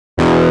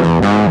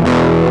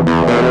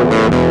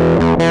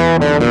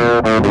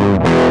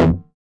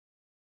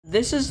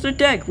This is the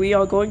deck we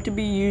are going to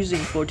be using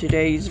for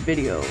today's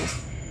video.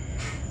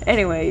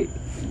 Anyway,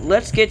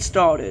 let's get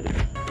started.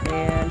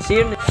 And see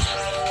you in the...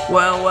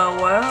 Well.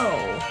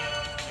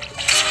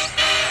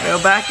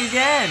 We're back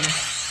again.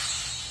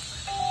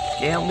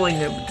 Gambling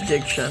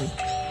addiction.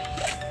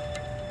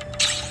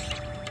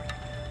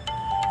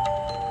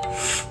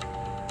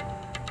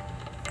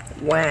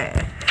 Wah.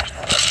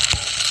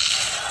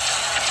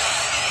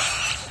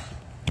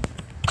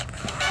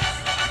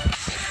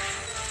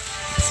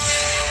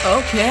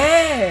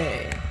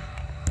 Okay,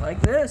 like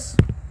this.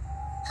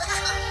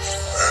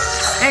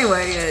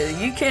 Anyway,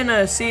 you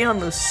can see on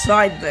the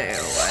side there,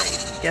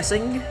 I'm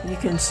guessing you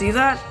can see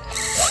that.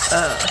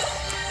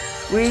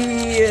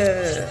 We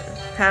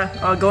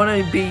are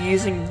going to be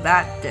using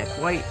that deck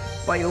right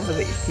over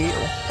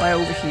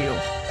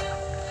here,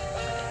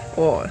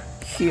 or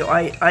here.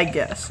 I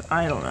guess,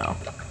 I don't know.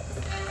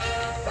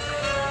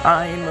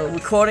 I'm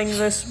recording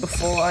this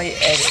before I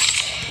edit.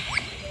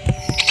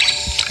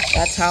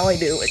 That's how I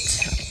do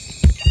it.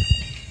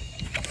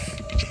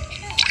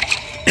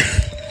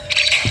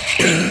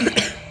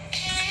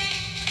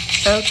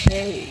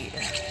 Okay.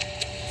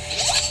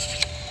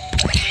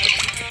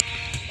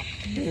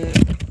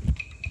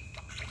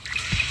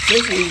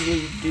 This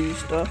usually do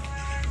stuff.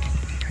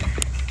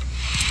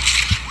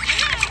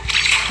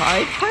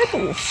 High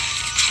purple.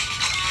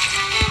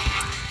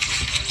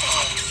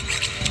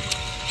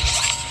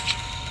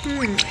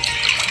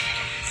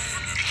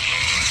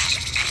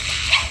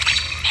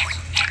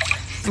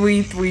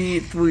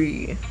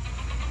 Three.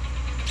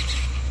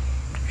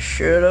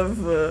 Should've,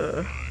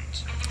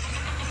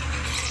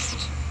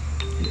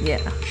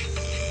 yeah.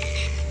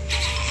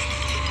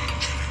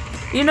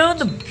 You know,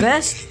 the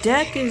best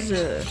deck is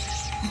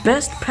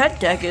best pet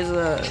deck is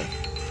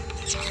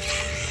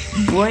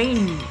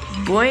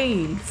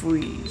brain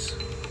freeze.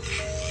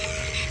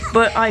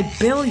 But I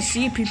barely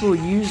see people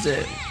use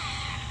it.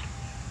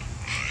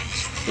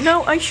 You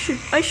know, I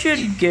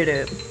should get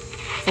it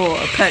for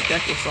a pet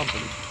deck or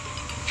something.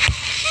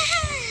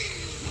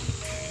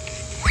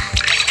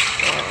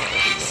 Oh,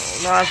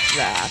 no, not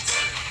that.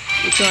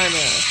 We're trying to...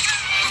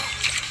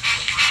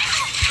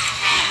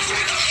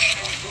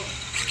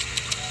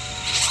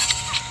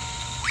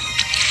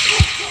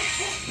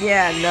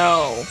 Yeah,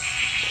 no.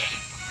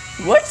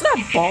 What's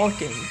that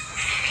barking?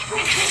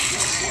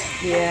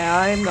 Yeah,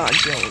 I'm not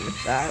dealing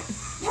with that.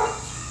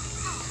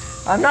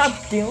 I'm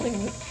not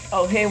dealing with...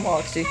 Oh, hey,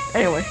 Roxy.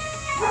 Anyway.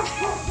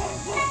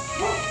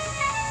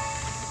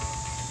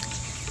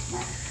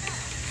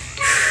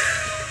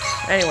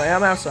 Anyway,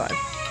 I'm outside.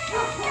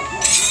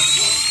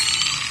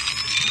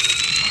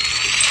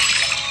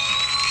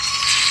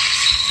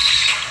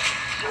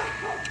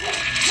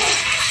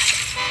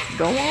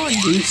 Go on,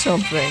 do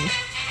something.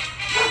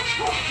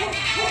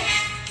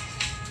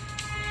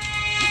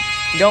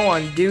 Go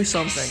on, do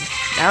something.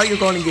 Now you're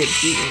going to get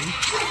beaten.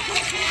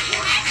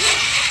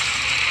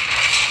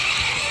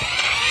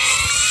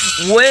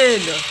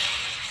 Win!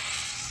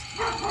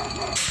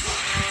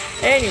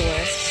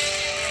 Anyway.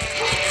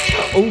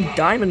 Oh,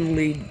 diamond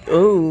lead.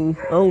 Oh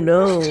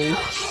no.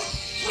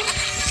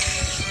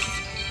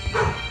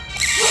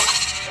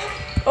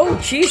 Oh,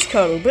 cheese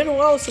cuddle. Been a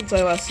while since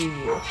I last seen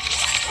you.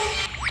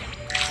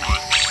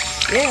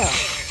 Yeah.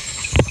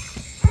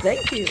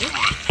 Thank you.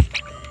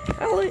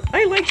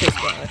 I like this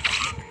guy.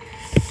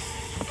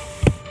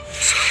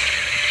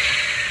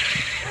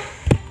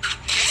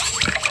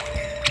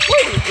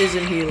 Why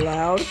isn't he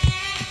loud?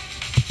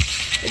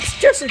 It's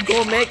just a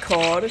gourmet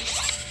card.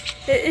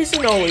 It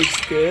isn't always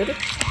good.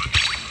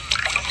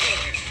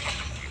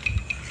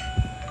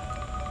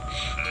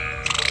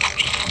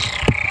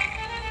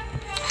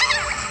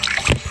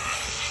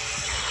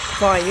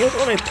 Fine, you're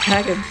gonna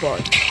pack a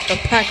punch.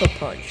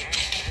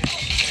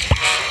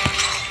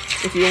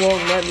 If you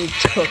won't let me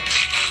cook.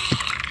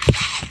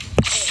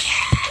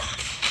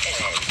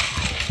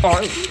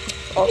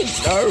 Oh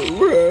no.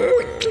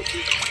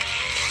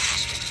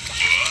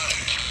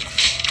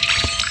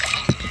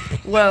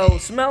 Well,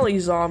 Smelly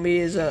Zombie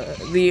is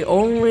the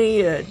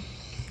only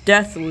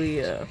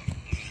deathly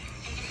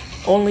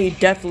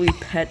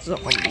pet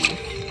zombie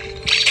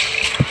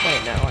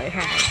right now I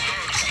have.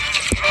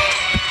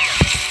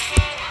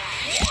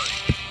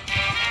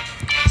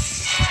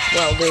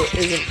 Well, there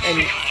isn't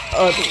any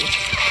other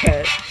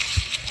pet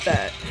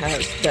that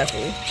has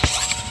deathly.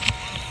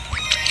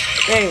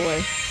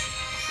 Anyway,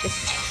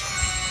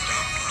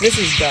 this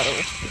is better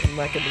in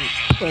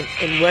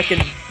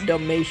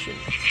recommendation.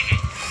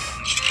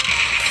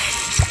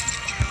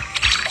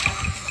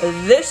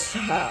 This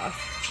half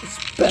is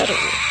better.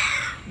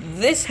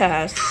 This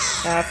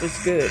half is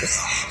good.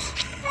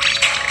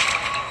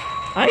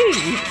 I ain't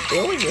even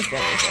dealing with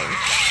anything.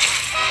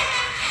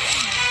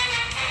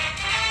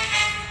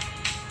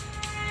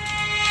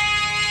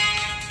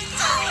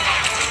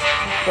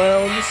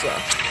 Well, you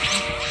suck.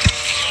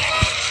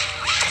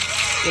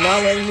 You're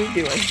not letting me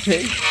do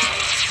anything.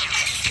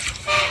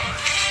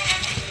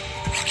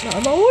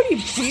 I'm already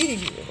beating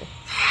you.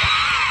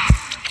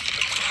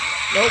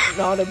 Nope,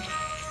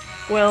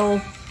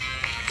 Well,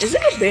 is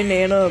it a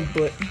banana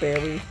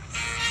berry?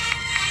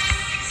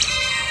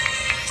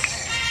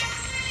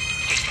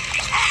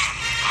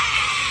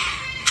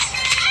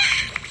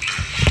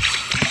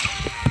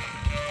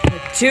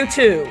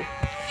 Two.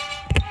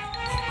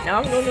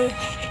 Now I'm gonna.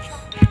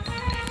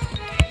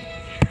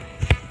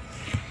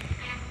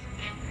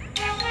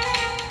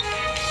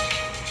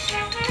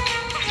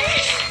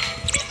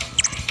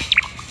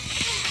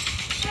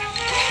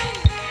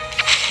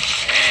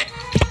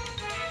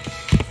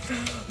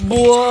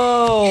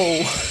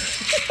 Whoa!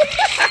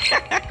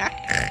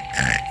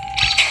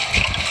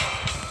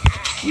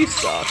 You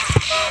suck.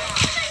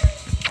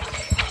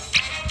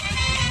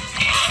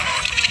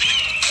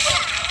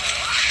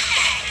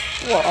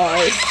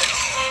 Why?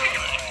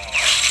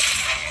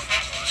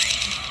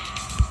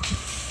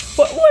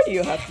 Why do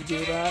you have to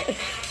do that?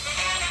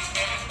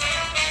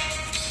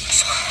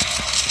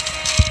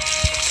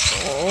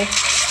 Oh.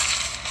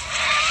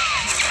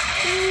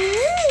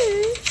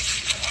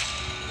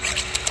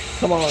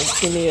 Come on,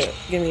 give me a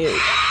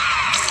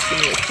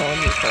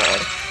Tommy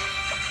card.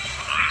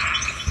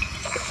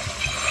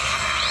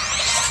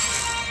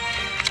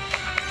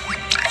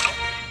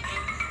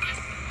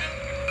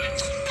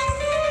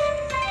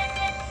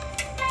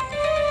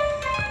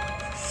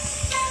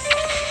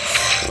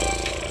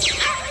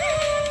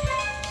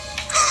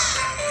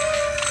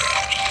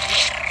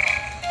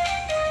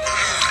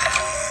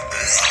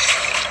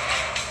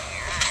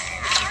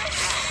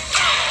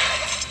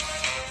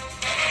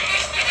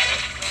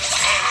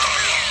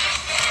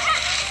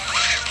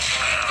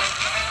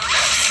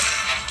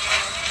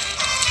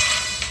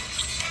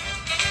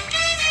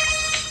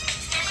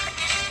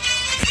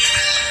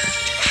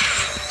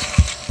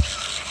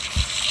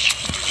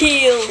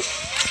 Heal!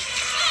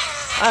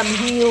 I'm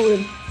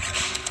healing.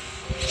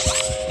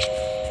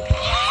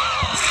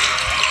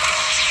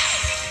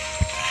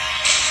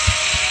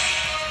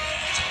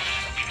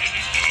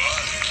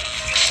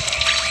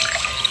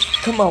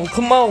 Come on!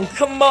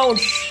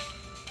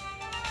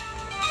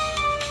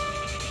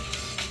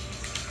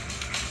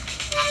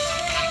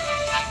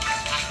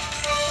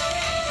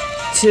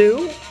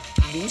 2?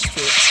 These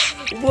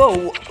 2.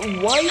 Whoa,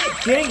 why are you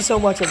getting so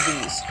much of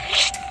these?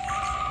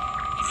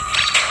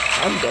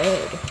 I'm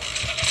dead.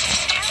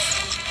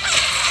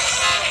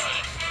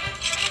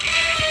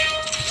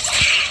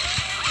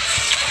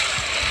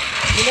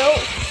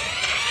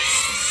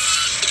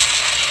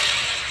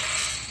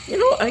 You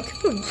know, I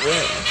could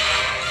win.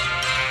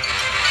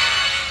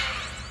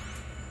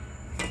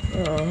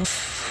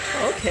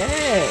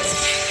 Okay.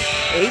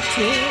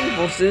 18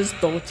 versus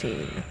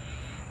 13.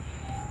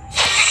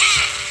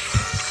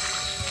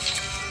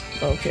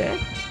 Okay.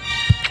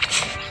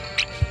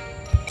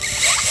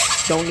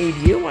 Don't need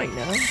you right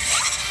now.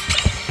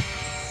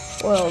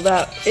 Well,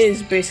 that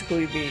is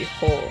basically the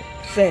whole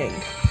thing.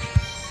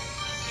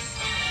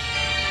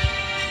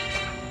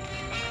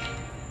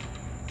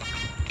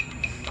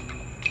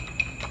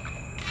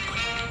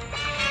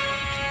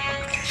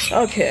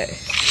 Okay.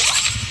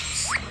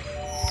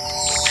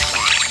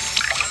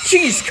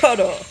 Cheese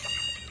cutter!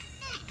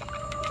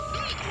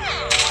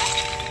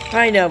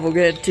 I never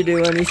get to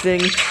do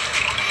anything.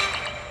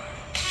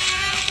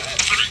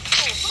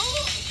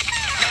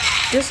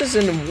 This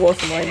isn't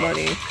worth my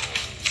money.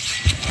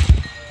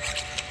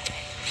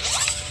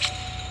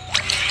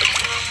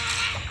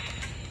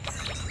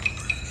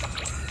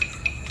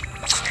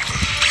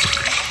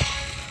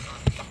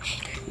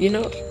 You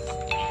know,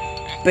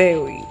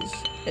 berries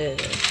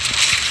and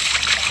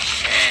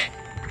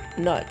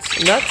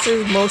nuts. Nuts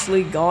is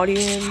mostly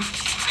Guardian.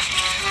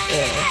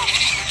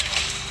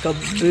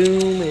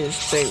 Kaboom is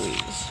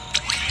berries.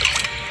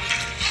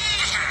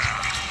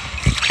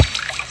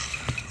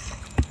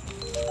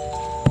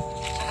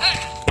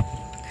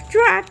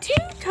 Drive 2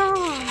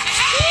 cars.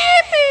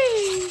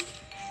 Yippee!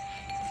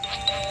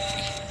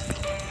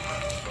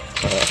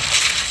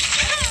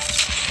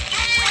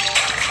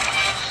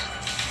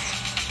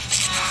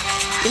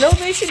 You know,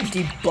 they should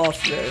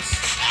debuff this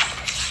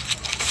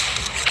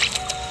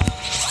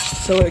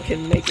so it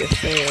can make it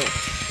fail.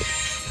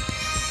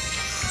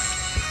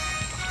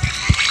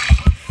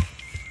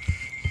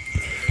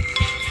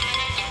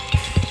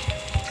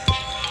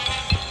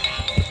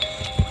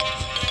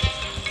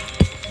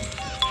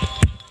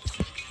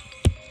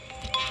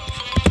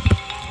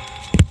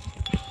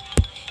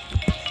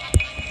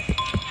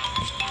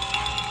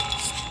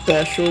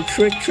 Special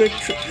trick.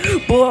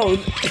 Whoa!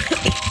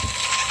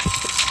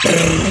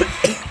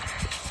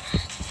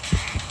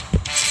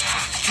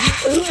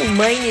 Ooh,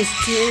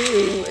 -2.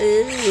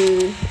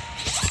 Ooh.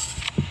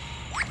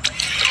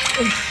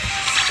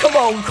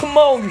 Come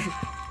on!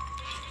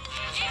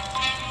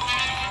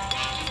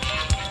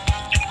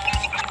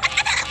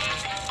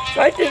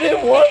 I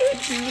didn't want to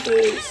do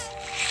this.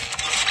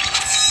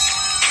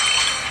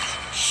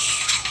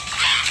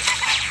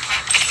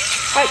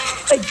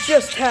 I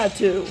just had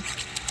to.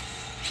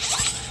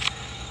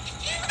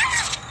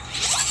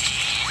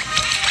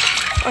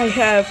 I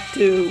have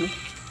to.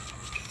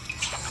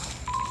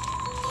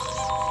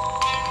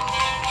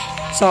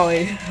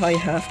 Sorry, I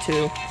have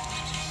to.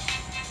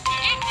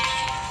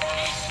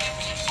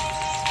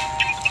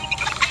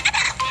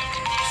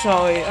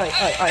 Sorry,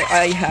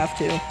 I have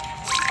to.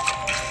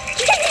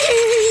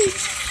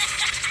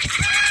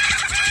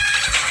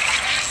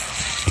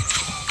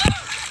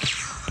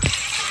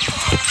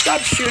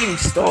 Stop shooting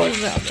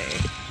stars at me.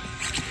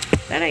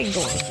 That ain't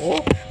gonna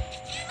work.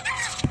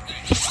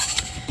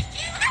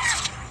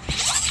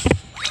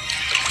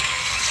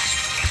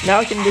 Now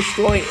I can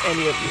destroy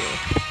any of you.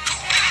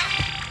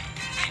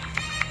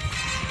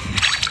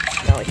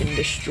 Now I can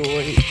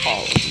destroy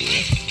all of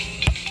you.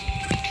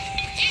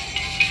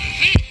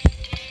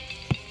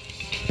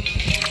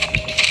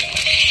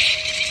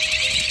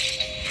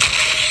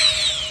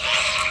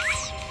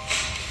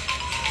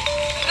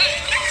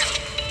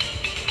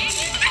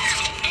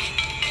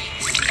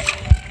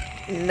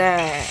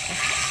 Nah.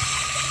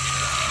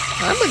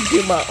 I'm gonna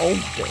do my own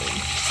thing.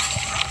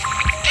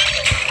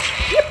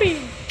 Yippee!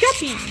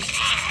 Yippee!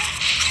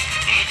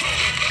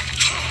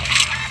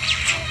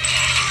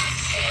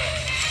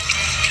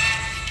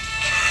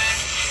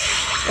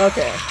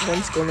 Okay,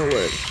 one's gonna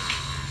work.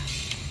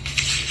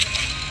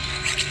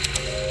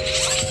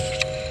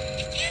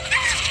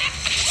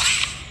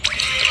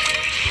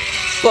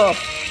 Buff!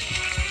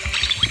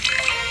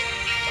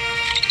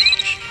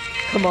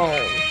 Come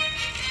on.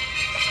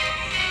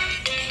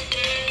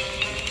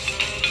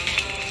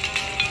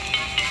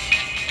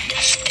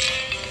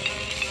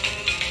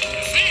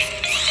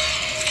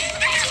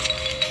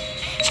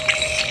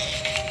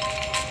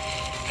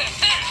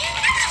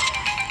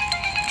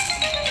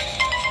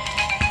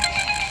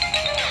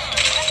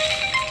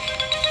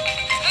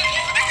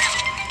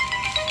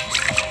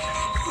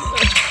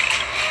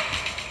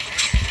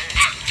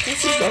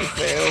 This is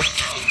unfair.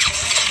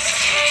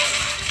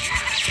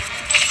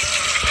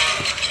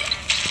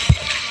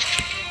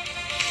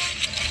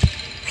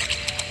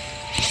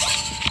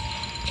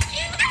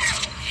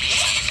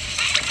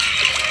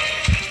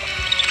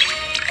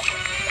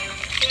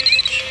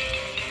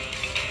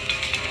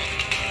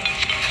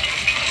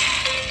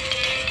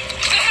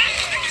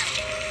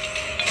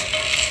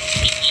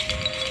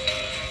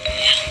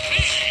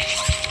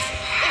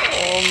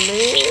 Oh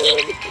man.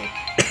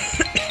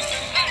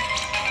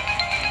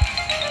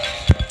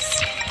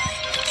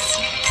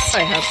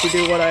 I have to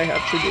do what I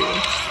have to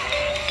do.